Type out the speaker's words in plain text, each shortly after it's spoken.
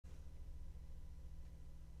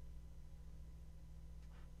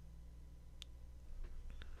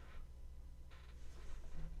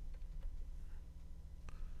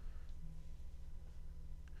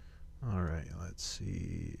Let's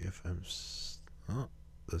see if oh,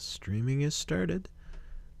 the streaming is started.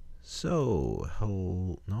 So,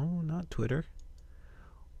 no, not Twitter.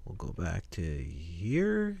 We'll go back to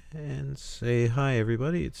here and say hi,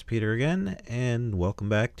 everybody. It's Peter again, and welcome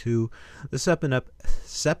back to the second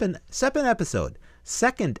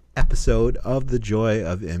episode of The Joy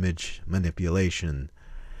of Image Manipulation.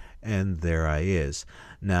 And there I is.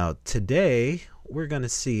 Now, today, we're going to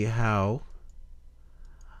see how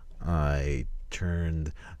I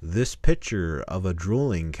turned this picture of a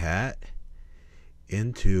drooling cat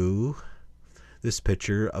into this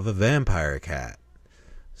picture of a vampire cat.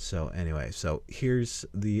 So anyway, so here's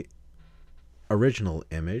the original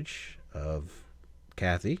image of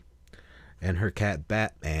Kathy and her cat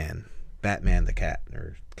Batman. Batman the cat,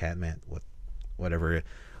 or Catman, whatever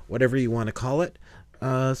you want to call it.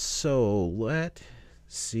 So let's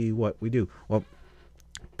see what we do. Well,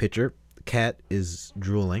 picture, cat is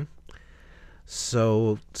drooling.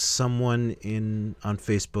 So someone on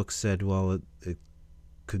Facebook said, well, it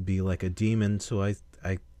could be like a demon. So I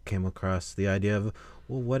came across the idea of,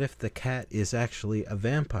 well, what if the cat is actually a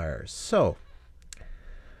vampire? So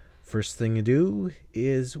first thing to do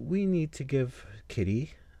is we need to give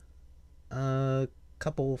Kitty a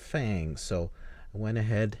couple fangs. So I went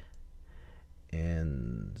ahead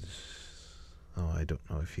and I don't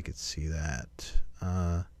know if you could see that.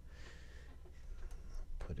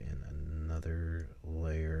 Put in another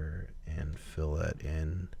layer and fill that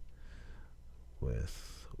in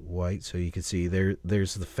with white so you can see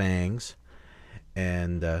there's the fangs.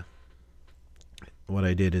 And what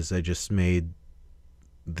I did is I just made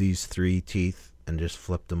these 3 teeth and just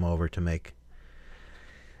flipped them over to make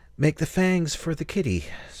the fangs for the kitty.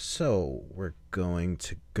 So we're going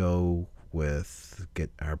to go with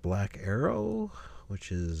get our black arrow, which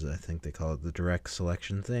is, I think they call it the direct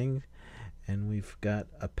selection thing. And we've got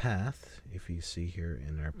a path, if you see here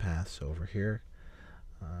in our paths over here.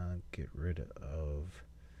 Get rid of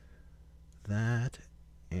that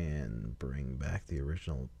and bring back the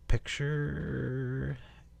original picture.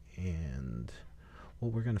 And well,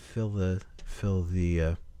 we're going to fill the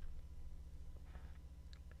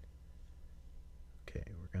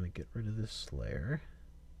okay, we're going to get rid of this layer.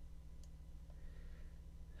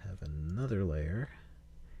 Have another layer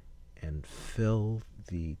and fill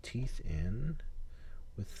the teeth in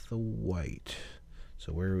with the white.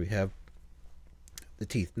 So where we have the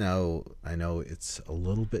teeth. Now, I know it's a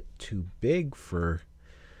little bit too big for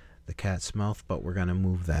the cat's mouth, but we're going to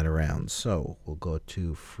move that around. So we'll go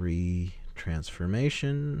to free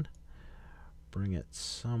transformation, bring it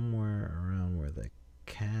somewhere around where the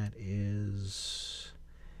cat is,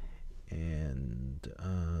 and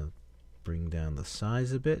bring down the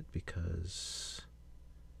size a bit because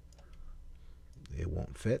it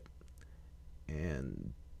won't fit.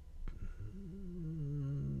 And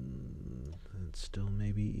still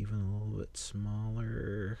maybe even a little bit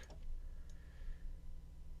smaller.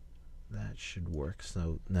 That should work.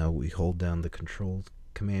 So now we hold down the control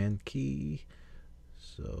command key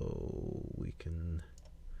so we can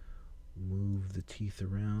move the teeth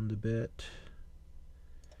around a bit.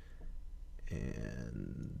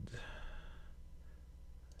 And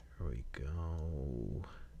there we go.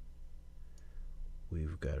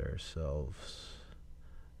 We've got ourselves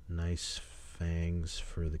nice fangs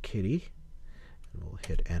for the kitty. And we'll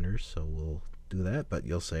hit enter, so we'll do that. But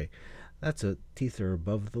you'll say, that's teeth are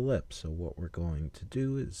above the lip. So what we're going to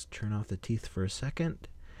do is turn off the teeth for a second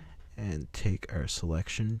and take our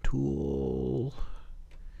selection tool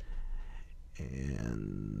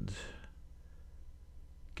and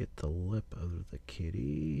get the lip of the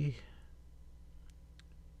kitty.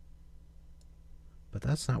 But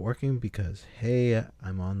that's not working because, hey,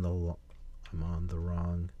 I'm on the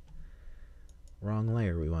wrong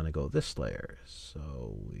layer. We want to go this layer.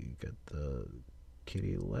 So we get the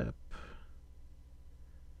kitty lip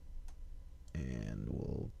and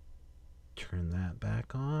we'll turn that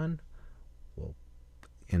back on. We'll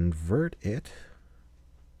invert it.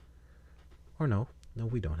 Or no,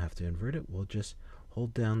 we don't have to invert it. We'll just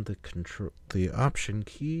hold down the option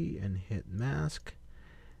key and hit mask.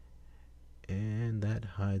 And that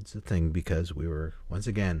hides the thing because we were, once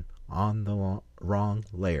again, on the wrong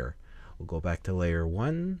layer. We'll go back to layer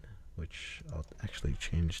 1, which I'll actually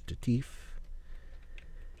change to teeth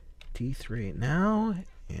right now,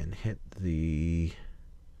 and hit the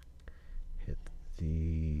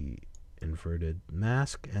inverted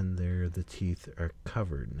mask, and there the teeth are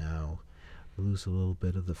covered. Now we lose a little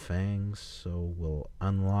bit of the fangs, so we'll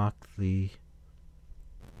unlock the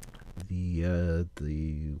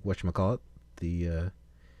whatchamacallit, the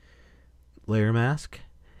layer mask,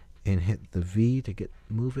 and hit the V to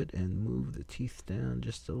move it and move the teeth down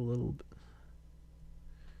just a little bit.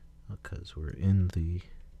 Because we're in the,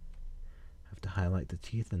 have to highlight the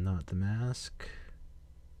teeth and not the mask.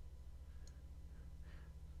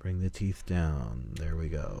 Bring the teeth down. There we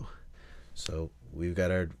go. So we've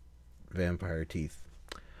got our vampire teeth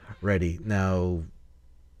ready. Now,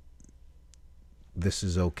 this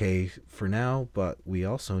is okay for now, but we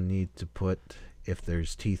also need to put, if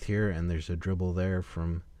there's teeth here and there's a dribble there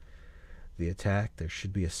from the attack, there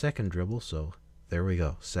should be a second dribble. So there we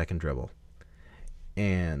go, second dribble.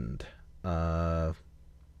 And let's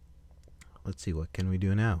see, what can we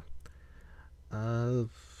do now?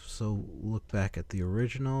 So look back at the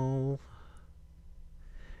original.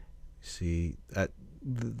 See,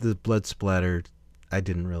 the blood splatter, I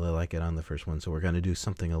didn't really like it on the first one, so we're going to do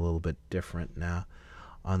something a little bit different now.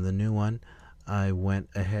 On the new one, I went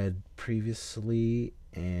ahead previously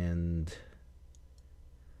and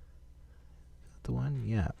the one,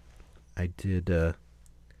 yeah, I did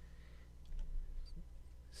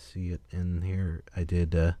see it in here. I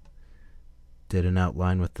did an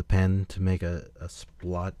outline with the pen to make a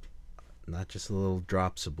splot, not just a little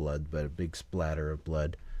drops of blood, but a big splatter of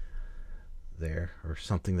blood there, or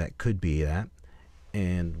something that could be that.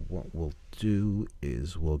 And what we'll do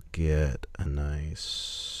is we'll get a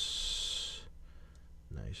nice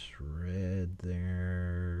red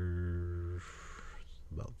there,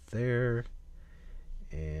 about there,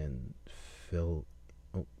 and fill.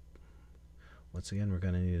 Oh, once again, we're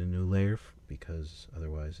going to need a new layer because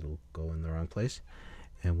otherwise it'll go in the wrong place,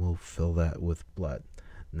 and we'll fill that with blood.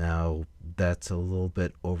 Now that's a little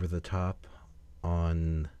bit over the top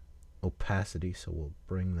on opacity, so we'll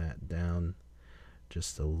bring that down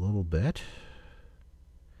just a little bit.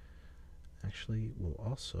 Actually, we'll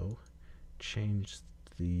also change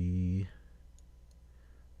the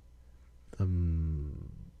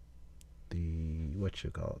what you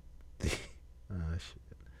call it,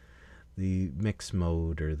 the mix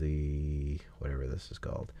mode, or the whatever this is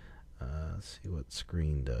called. Let's see what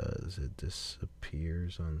screen does. It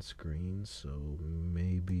disappears on screen, so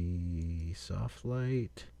maybe soft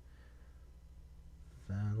light.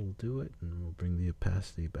 That'll do it, and we'll bring the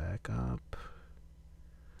opacity back up.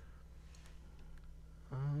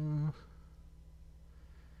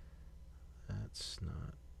 That's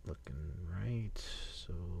not looking right.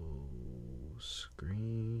 So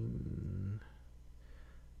screen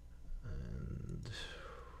and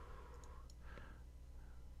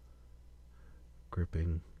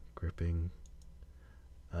gripping,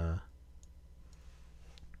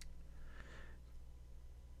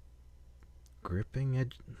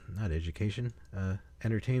 not education,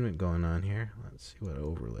 entertainment going on here. Let's see what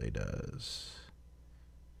overlay does.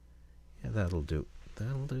 Yeah, that'll do.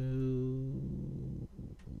 No.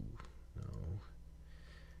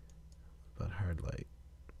 About hard light.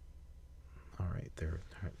 Alright, there.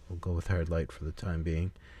 We'll go with hard light for the time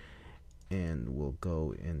being. And we'll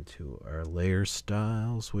go into our layer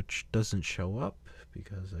styles, which doesn't show up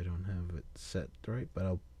because I don't have it set right, but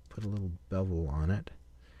I'll put a little bevel on it.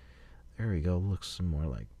 There we go, looks some more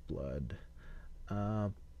like blood.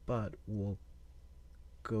 But we'll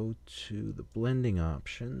go to the blending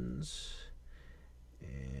options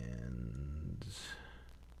and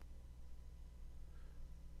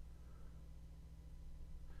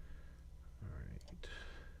alright.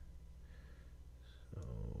 So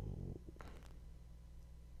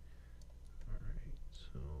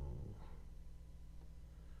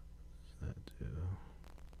what does that do?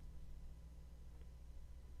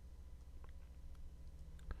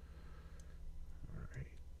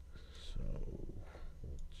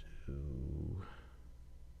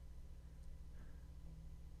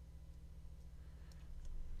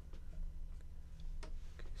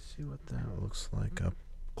 See what that looks like up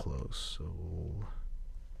close. So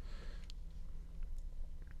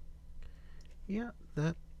yeah,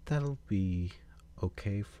 that'll be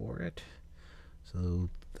okay for it. So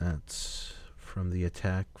that's from the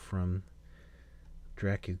attack from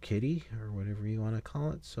Dracukitty, or whatever you want to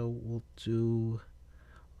call it. So we'll do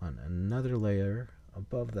on another layer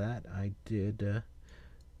above that. I did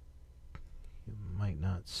you might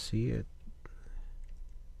not see it.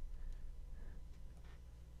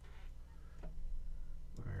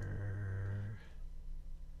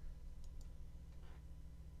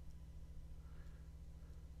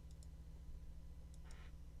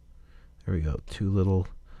 There we go, 2 little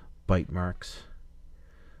bite marks.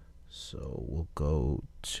 So we'll go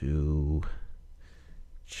to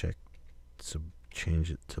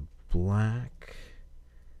change it to black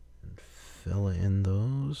and fill in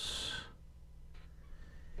those.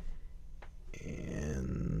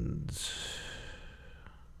 And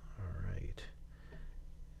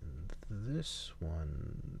this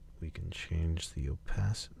one, we can change the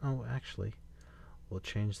opacity. Oh, actually, we'll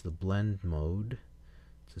change the blend mode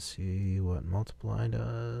to see what multiply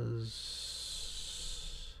does.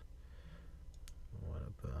 What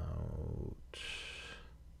about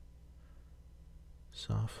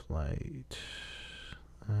soft light?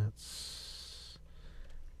 That's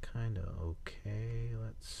kind of okay.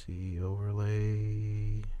 Let's see,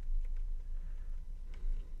 overlay.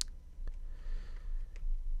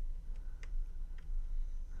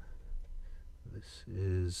 This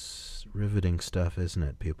is riveting stuff, isn't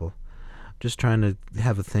it, people? Just trying to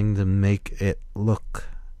have a thing to make it look,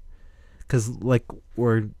 because like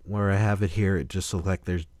where I have it here, it just looks like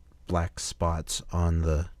there's black spots on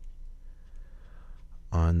the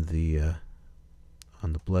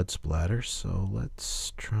blood splatter. So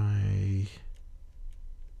let's try.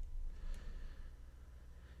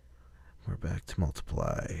 We're back to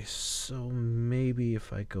multiply. So maybe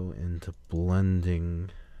if I go into blending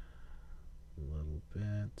a little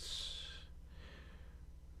bit,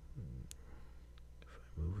 if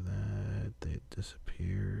I move that, it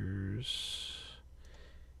disappears.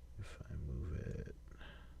 If I move it,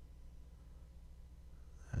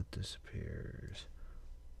 that disappears.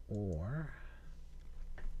 Or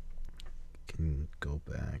can go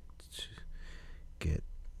back to get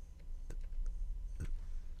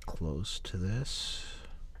close to this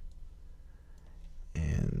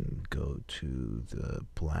and go to the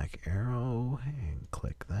black arrow and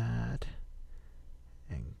click that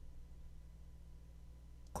and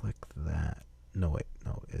click that. No, wait,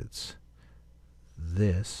 no, it's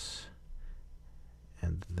this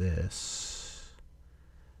and this.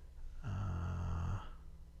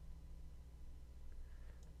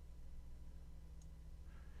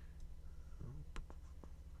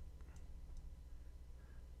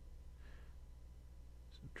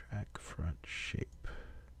 Subtract front shape.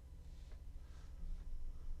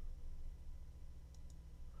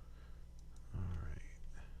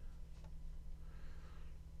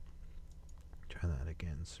 Try that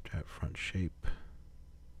again. Subtract front shape.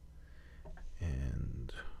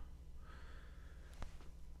 And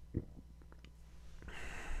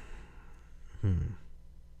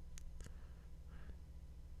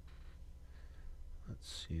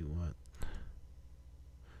let's see what.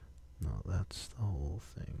 No, that's the whole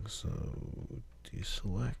thing. So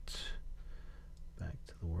deselect. Back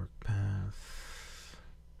to the work path.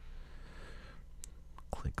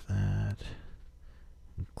 Click that.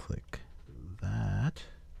 And click that.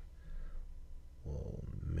 We'll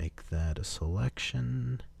make that a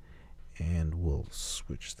selection, and we'll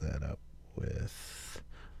switch that up with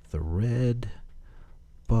the red,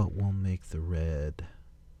 but we'll make the red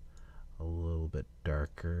a little bit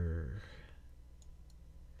darker,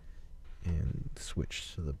 and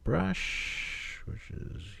switch to the brush, which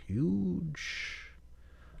is huge.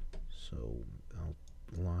 So I'll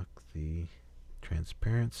lock the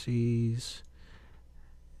transparencies,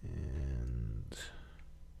 and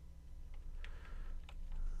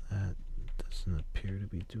that doesn't appear to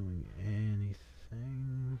be doing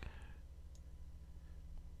anything.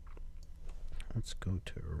 Let's go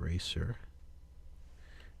to eraser.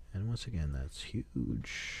 And once again, that's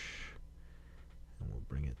huge. And we'll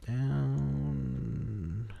bring it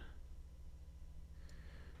down.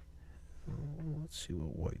 Let's see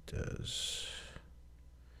what white does.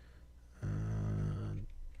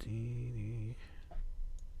 D.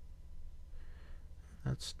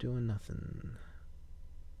 That's doing nothing.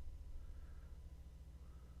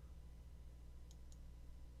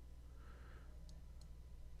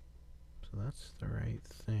 So that's the right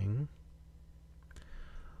thing.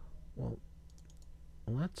 Well,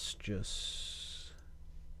 let's just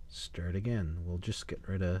start again. We'll just get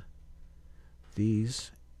rid of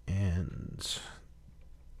these and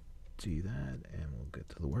do that, and we'll get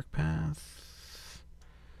to the work path,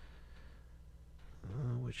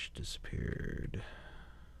 which disappeared.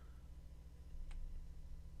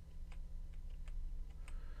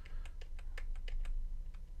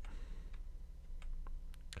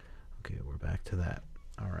 Okay, we're back to that.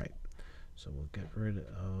 All right, so we'll get rid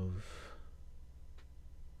of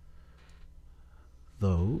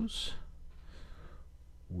those.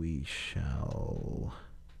 We shall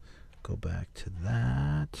go back to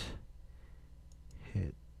that,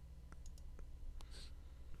 hit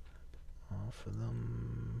off of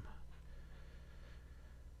them.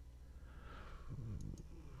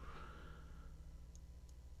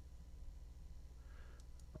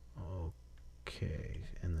 Okay,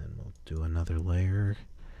 and then we'll do another layer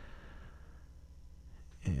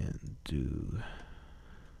and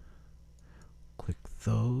click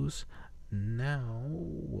those. Now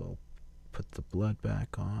we'll put put the blood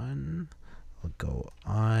back on. I'll go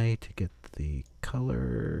I to get the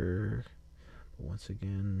color. But once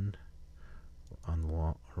again, on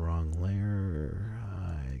the wrong layer,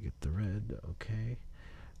 I get the red. Okay.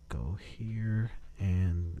 Go here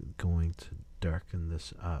and going to darken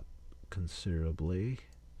this up considerably.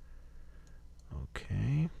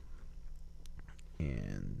 Okay.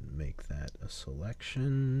 And make that a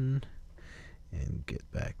selection. And get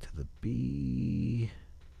back to the B.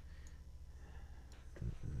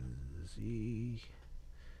 Z.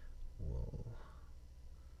 We'll,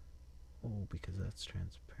 because that's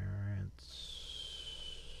transparent.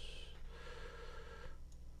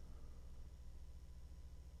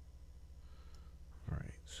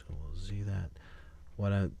 Alright, so we'll Z that.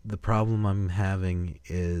 The problem I'm having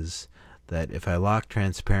is that if I lock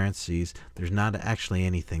transparencies, there's not actually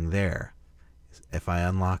anything there. If I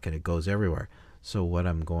unlock it, it goes everywhere. So what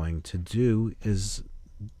I'm going to do is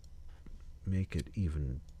make it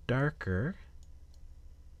even darker,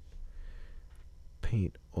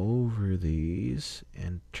 paint over these,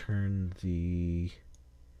 and turn the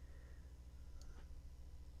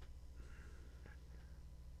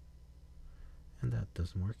and that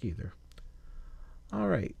doesn't work either.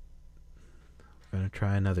 Alright, we're going to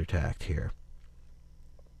try another tact here.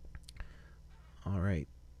 Alright,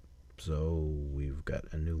 so we've got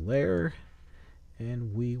a new layer,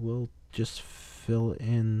 and we will just fill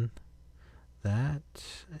in that,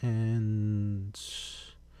 and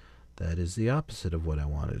that is the opposite of what I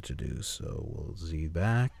wanted to do. So we'll Z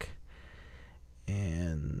back,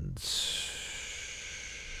 and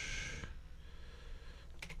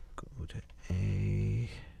go to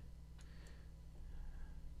A.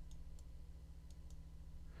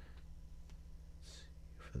 See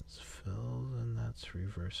if it's filled, and that's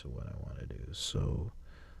reverse of what I want to do. So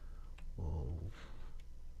we'll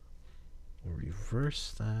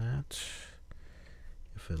reverse that.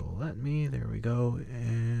 If it'll let me, there we go,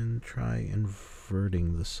 and try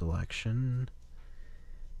inverting the selection.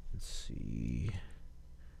 Let's see.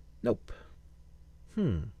 Nope.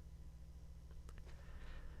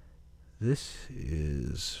 This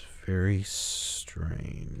is very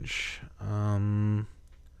strange. Go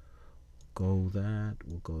that.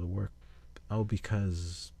 We'll go to work. Oh,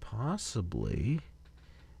 because possibly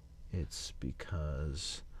it's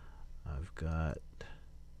because I've got.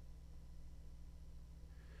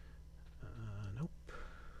 Nope.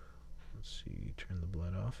 Let's see. Turn the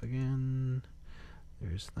blood off again.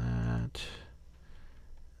 There's that.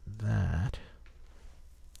 That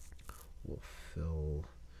will fill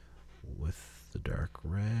with the dark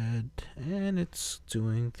red, and it's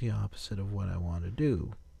doing the opposite of what I want to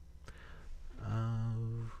do.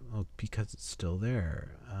 Because it's still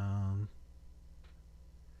there.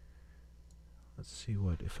 Let's see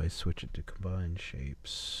what if I switch it to combine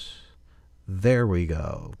shapes. There we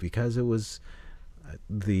go. Because it was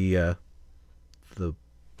the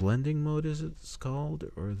blending mode, is it's called,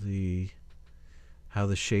 or how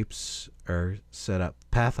the shapes are set up,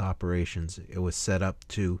 path operations. It was set up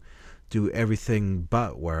to do everything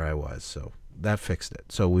but where I was, so that fixed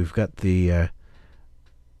it. So we've got the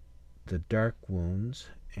dark wounds,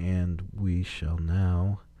 and we shall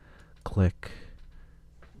now click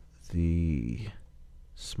the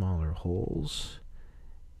smaller holes,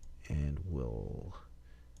 and we'll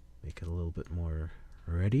make it a little bit more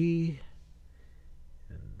ready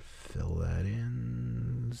and fill that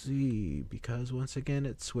in Z, because once again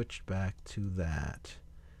it switched back to that.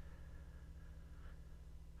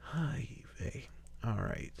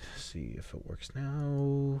 Alright, see if it works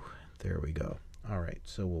now. There we go. Alright,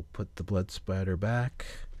 so we'll put the blood spatter back.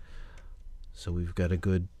 So we've got a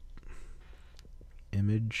good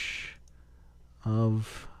image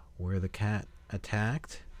of where the cat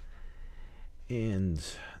attacked. And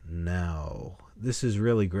now this is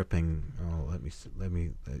really gripping. Oh, let me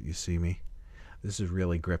let you see me. This is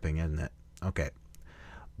really gripping, isn't it? Okay,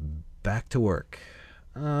 back to work.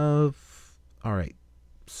 All right,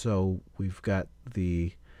 so we've got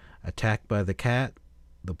the attack by the cat,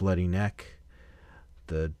 the bloody neck,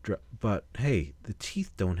 but hey, the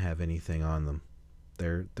teeth don't have anything on them.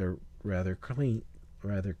 They're rather clean.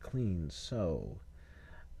 So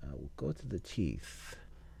we'll go to the teeth,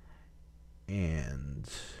 and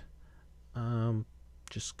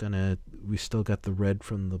we still got the red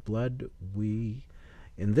from the blood.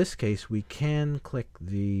 In this case, we can click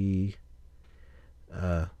the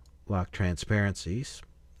lock transparencies,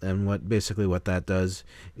 and what that does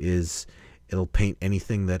is it'll paint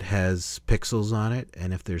anything that has pixels on it,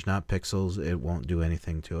 and if there's not pixels, it won't do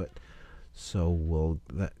anything to it. So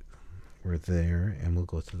we're there, and we'll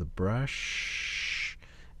go to the brush,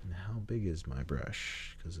 And how big is my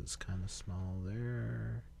brush? Because it's kind of small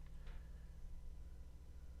there.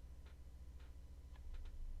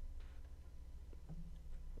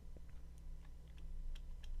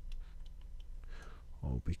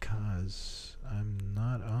 Oh, because I'm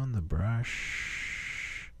not on the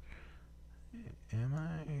brush. Am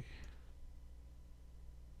I?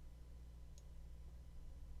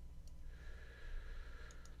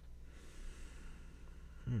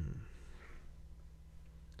 On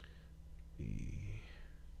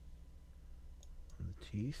the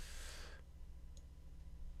teeth.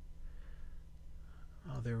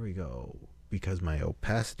 Oh, there we go. Because my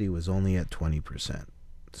opacity was only at 20%.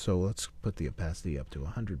 So let's put the opacity up to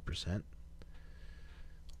 100%.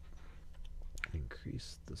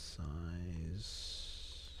 Increase the size.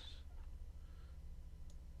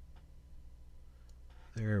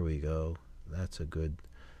 There we go. That's a good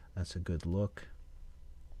look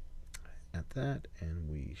at that, and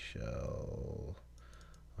we shall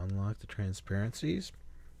unlock the transparencies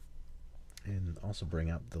and also bring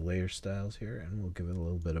up the layer styles here, and we'll give it a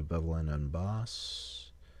little bit of bevel and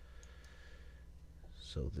emboss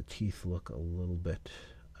so the teeth look a little bit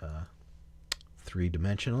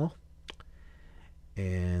three-dimensional.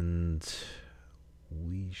 And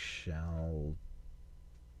we shall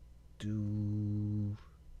do...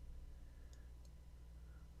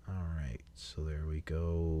 Alright, so there we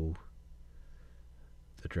go.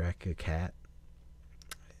 The Dracula cat.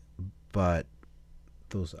 But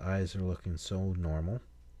those eyes are looking so normal.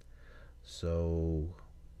 So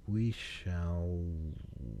we shall...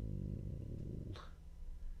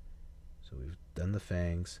 So we've done the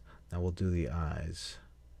fangs. Now we'll do the eyes.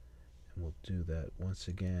 And we'll do that once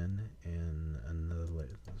again in another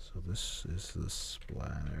layer. So this is the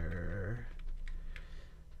splatter.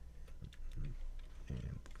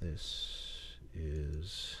 And this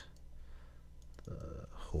is the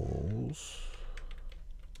holes.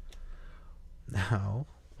 Now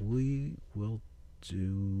we will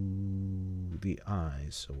do the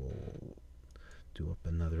eyes. So we'll do up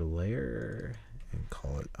another layer and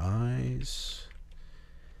call it eyes.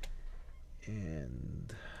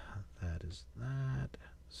 And that is that.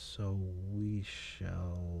 So we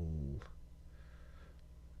shall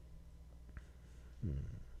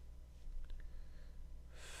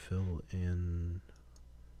fill in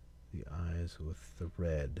the eyes with the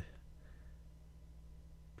red,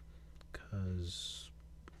 because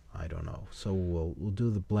I don't know. So we'll do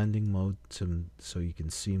the blending mode so you can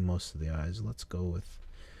see most of the eyes. Let's go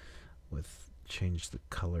with change the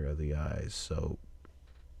color of the eyes. So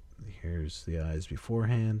here's the eyes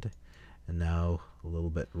beforehand, and now a little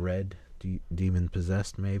bit red, demon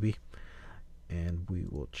possessed maybe. And we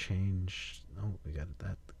will change, oh, we got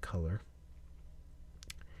that color.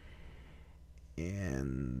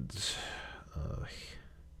 And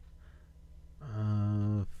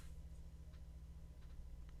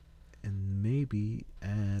and maybe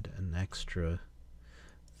add an extra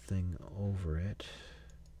thing over it.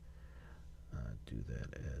 Do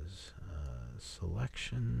that as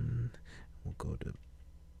selection. We'll go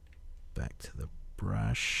back to the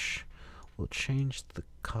brush. We'll change the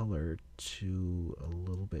color to a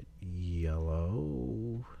little bit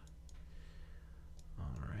yellow.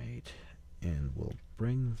 Alright, and we'll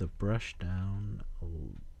bring the brush down a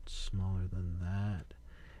little smaller than that,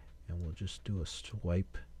 and we'll just do a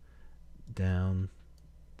swipe down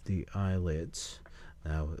the eyelids.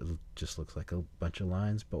 Now it just looks like a bunch of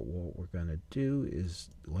lines, but what we're going to do is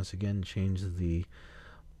once again change the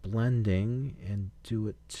blending and do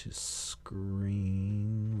it to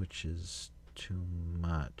screen, which is too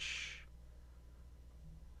much.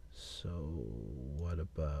 So what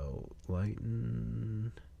about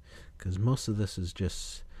lighten? Because most of this is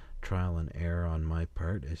just trial and error on my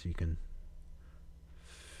part, as you can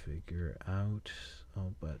figure out.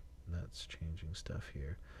 Oh, but that's changing stuff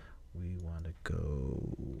here. We want to go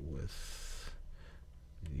with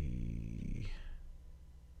the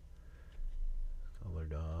color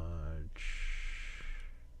dodge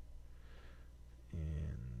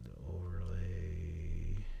and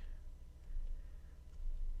overlay.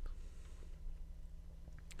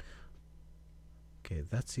 Okay,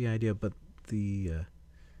 that's the idea, but the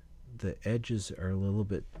edges are a little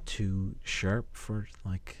bit too sharp for,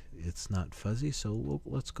 like, it's not fuzzy. So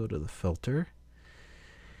let's go to the filter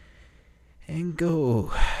and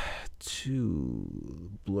go to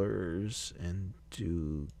blurs and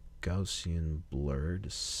do Gaussian blur to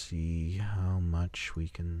see how much we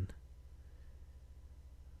can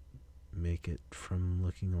make it from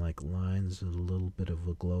looking like lines, a little bit of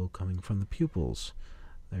a glow coming from the pupils.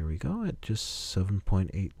 There we go, at just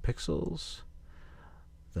 7.8 pixels.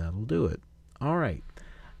 That'll do it. All right.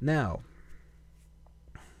 Now,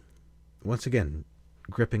 once again,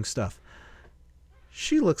 gripping stuff.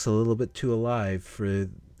 She looks a little bit too alive for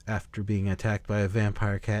after being attacked by a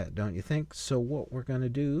vampire cat, don't you think? So what we're going to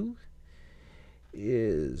do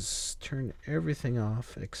is turn everything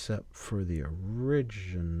off except for the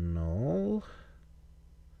original.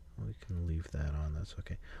 We can leave that on, that's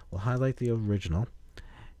okay. We'll highlight the original,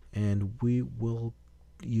 and we will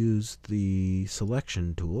use the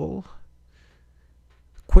selection tool,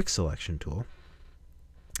 quick selection tool,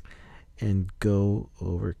 and go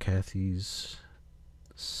over Kathy's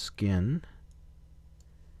skin.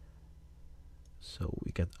 So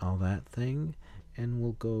we get all that thing, and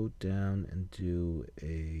we'll go down and do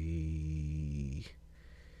a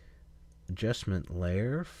adjustment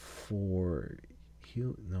layer for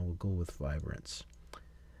hue. No, we'll go with vibrance,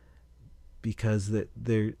 because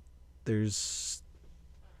there's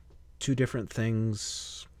two different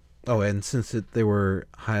things. Oh, and since they were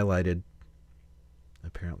highlighted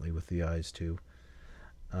apparently with the eyes too,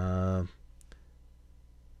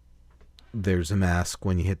 there's a mask.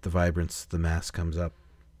 When you hit the vibrance, the mask comes up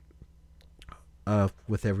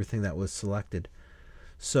with everything that was selected.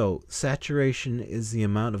 So saturation is the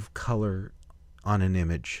amount of color on an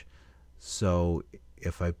image. So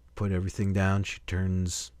if I put everything down, she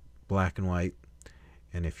turns black and white,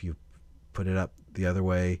 and if you put it up the other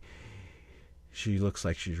way, she looks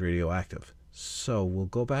like she's radioactive. So we'll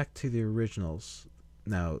go back to the originals.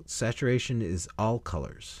 Now, saturation is all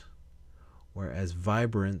colors, whereas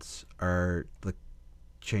vibrance are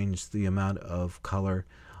change the amount of color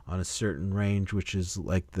on a certain range, which is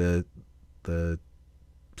like the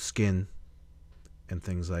skin and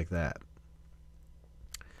things like that.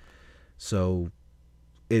 So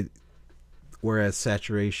whereas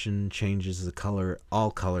saturation changes the color,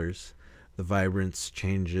 all colors, the vibrance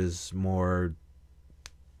changes more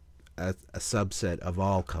a subset of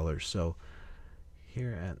all colors. So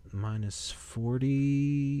here at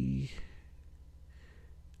 -40,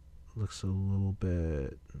 looks a little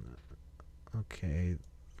bit okay.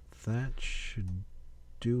 That should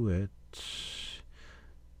do it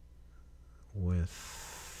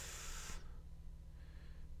with.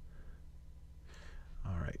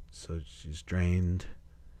 Alright, so she's drained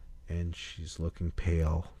and she's looking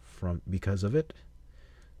pale because of it.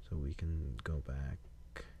 So we can go back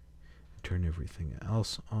and turn everything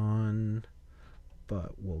else on,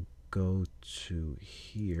 but we'll go to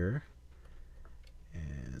here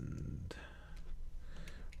and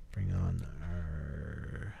bring on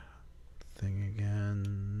our thing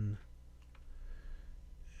again,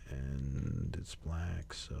 and it's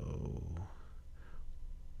black, so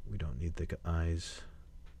we don't need the eyes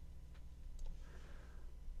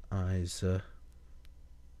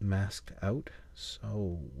masked out.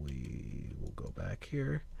 So we will go back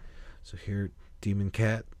here. So here, demon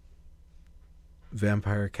cat,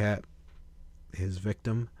 vampire cat, his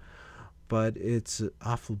victim, but it's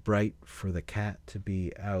awful bright for the cat to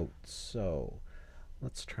be out. So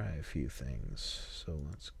let's try a few things. So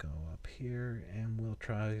let's go up here and we'll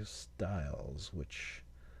try styles, which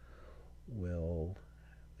will,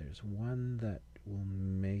 there's one that will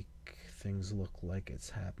make things look like it's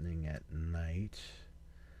happening at night.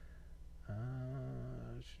 A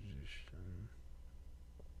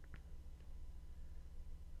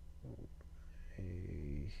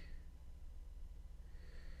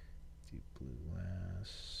deep blue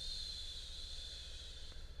glass.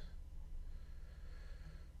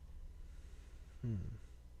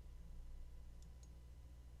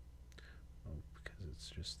 Oh, because it's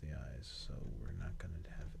just the eyes, so we're not going to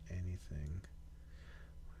have anything.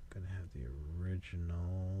 We're going to have the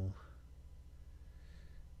original,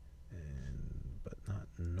 but not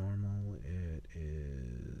normal. It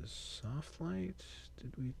is soft light.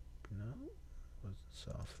 Did we? No. Was it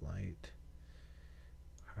soft light?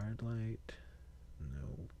 Hard light?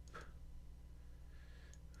 Nope.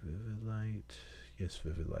 Vivid light? Yes,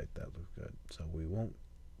 vivid light. That looks good. So we won't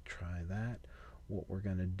try that. What we're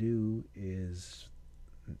going to do is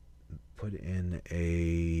put in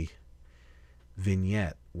a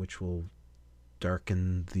vignette, which will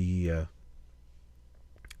darken the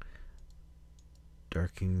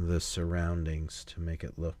surroundings to make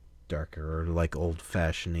it look darker, or like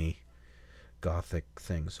old-fashioned gothic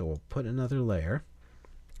thing. So we'll put another layer.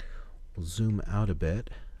 We'll zoom out a bit,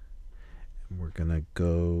 and we're gonna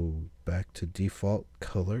go back to default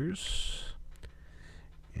colors,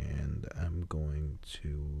 and I'm going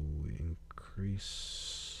to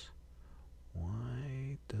increase.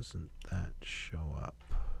 Why doesn't that show up?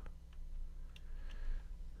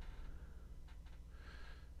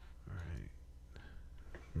 Alright.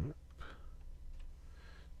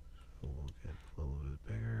 So we'll get a little bit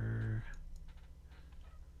bigger.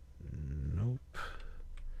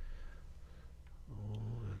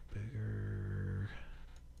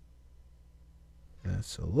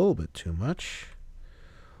 That's a little bit too much.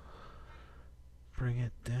 Bring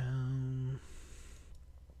it down.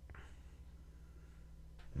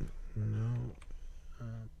 No.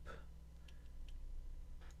 Up.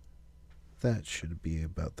 That should be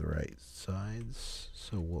about the right size.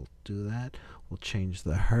 So we'll do that. We'll change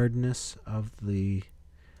the hardness of the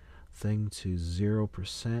thing to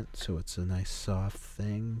 0% so it's a nice soft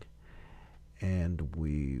thing. And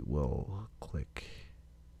we will click,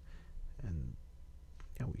 and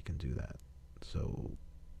yeah, we can do that. So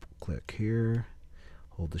click here,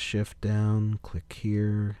 hold the shift down, click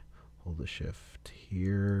here, hold the shift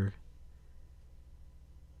here,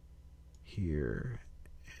 here,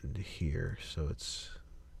 and here. So it's,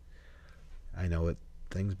 I know it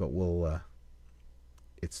things, but we'll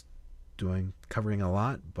it's covering a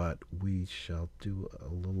lot, but we shall do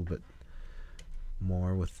a little bit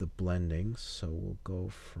more with the blending. So we'll go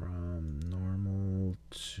from normal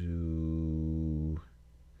to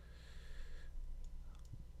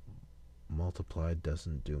multiplied.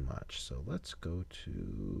 Doesn't do much, so let's go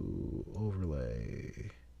to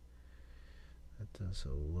overlay. That does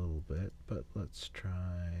a little bit, but let's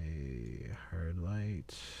try hard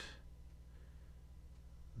light.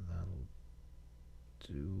 That'll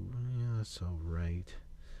do, yeah, that's all right.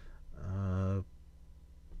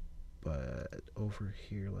 But over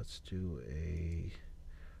here, let's do a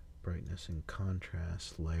brightness and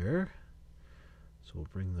contrast layer. So we'll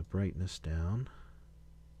bring the brightness down,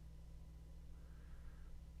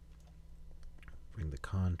 bring the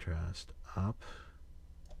contrast up,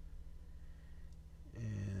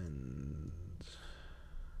 and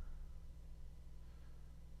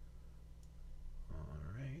all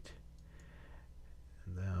right.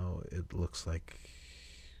 And now it looks like,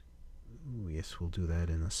 ooh, yes, we'll do that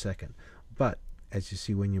in a second. But as you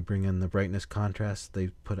see, when you bring in the brightness contrast, they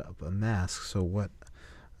put up a mask. So what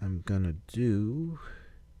I'm gonna do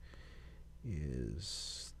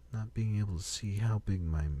is not being able to see how big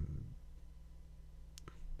my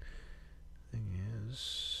thing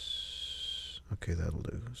is. Okay, that'll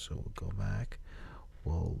do. So we'll go back.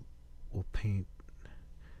 We'll paint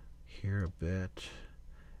here a bit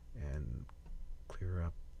and clear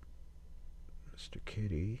up Mr.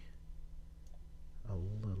 Kitty a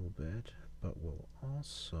little bit, but we'll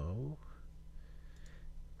also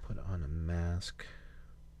put on a mask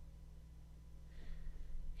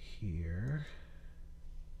here,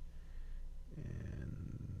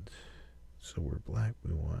 and so we're black.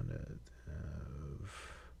 We want to have,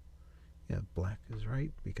 yeah, black is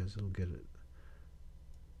right because it'll get it.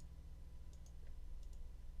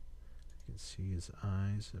 You can see his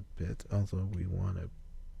eyes a bit, although we want to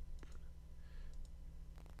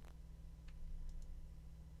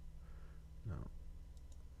no.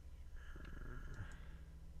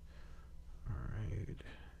 Alright,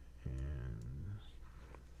 and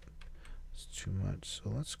it's too much, so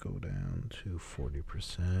let's go down to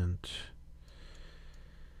 40%.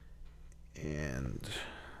 And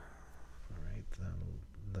alright,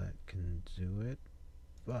 that can do it.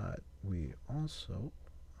 But we also,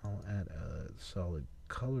 I'll add a solid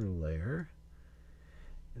color layer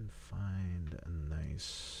and find a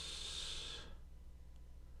nice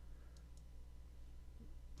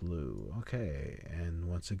blue. Okay, and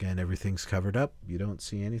once again, everything's covered up. You don't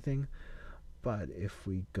see anything. But if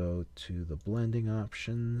we go to the blending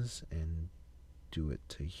options and do it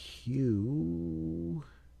to hue,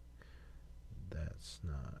 that's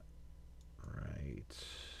not right.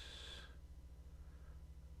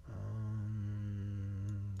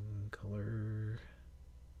 Color.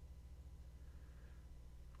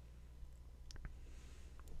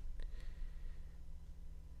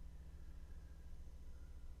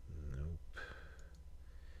 Nope.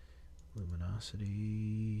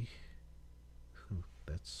 Luminosity. Ooh,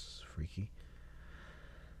 that's freaky.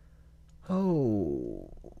 Oh,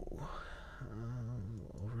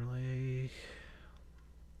 overlay.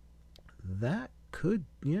 That could,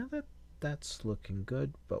 yeah, that's looking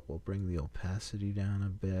good, but we'll bring the opacity down a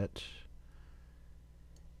bit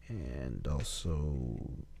and also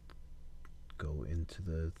go into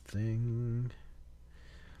the thing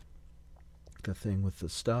with the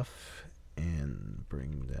stuff and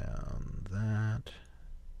bring down that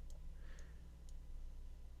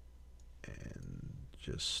and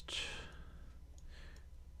just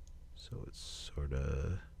so it's sort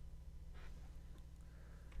of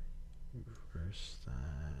reverse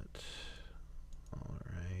that. All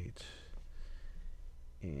right,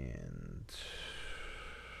 and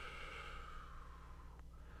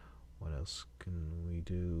what else can we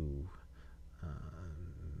do?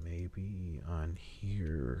 Maybe on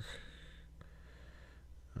here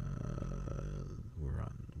we're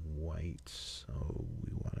on white, so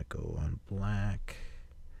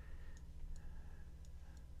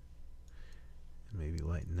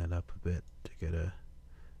a bit to get a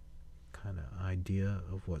kind of idea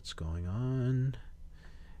of what's going on.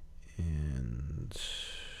 And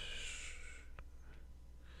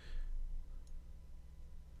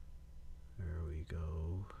there we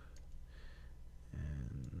go.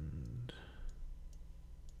 And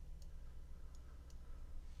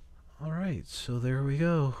all right, so there we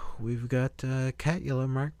go. We've got Catula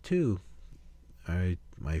Mark II.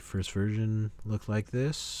 My first version looked like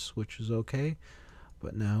this, which was okay,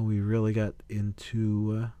 but now we really got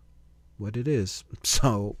into what it is.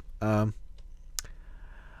 So I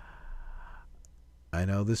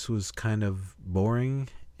know this was kind of boring,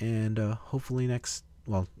 and hopefully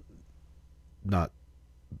not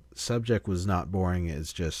subject was not boring.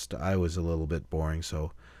 It's just I was a little bit boring,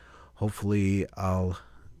 so hopefully I'll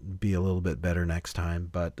be a little bit better next time.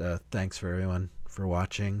 But thanks for everyone for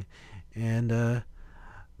watching, and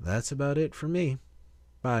that's about it for me.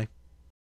 Bye.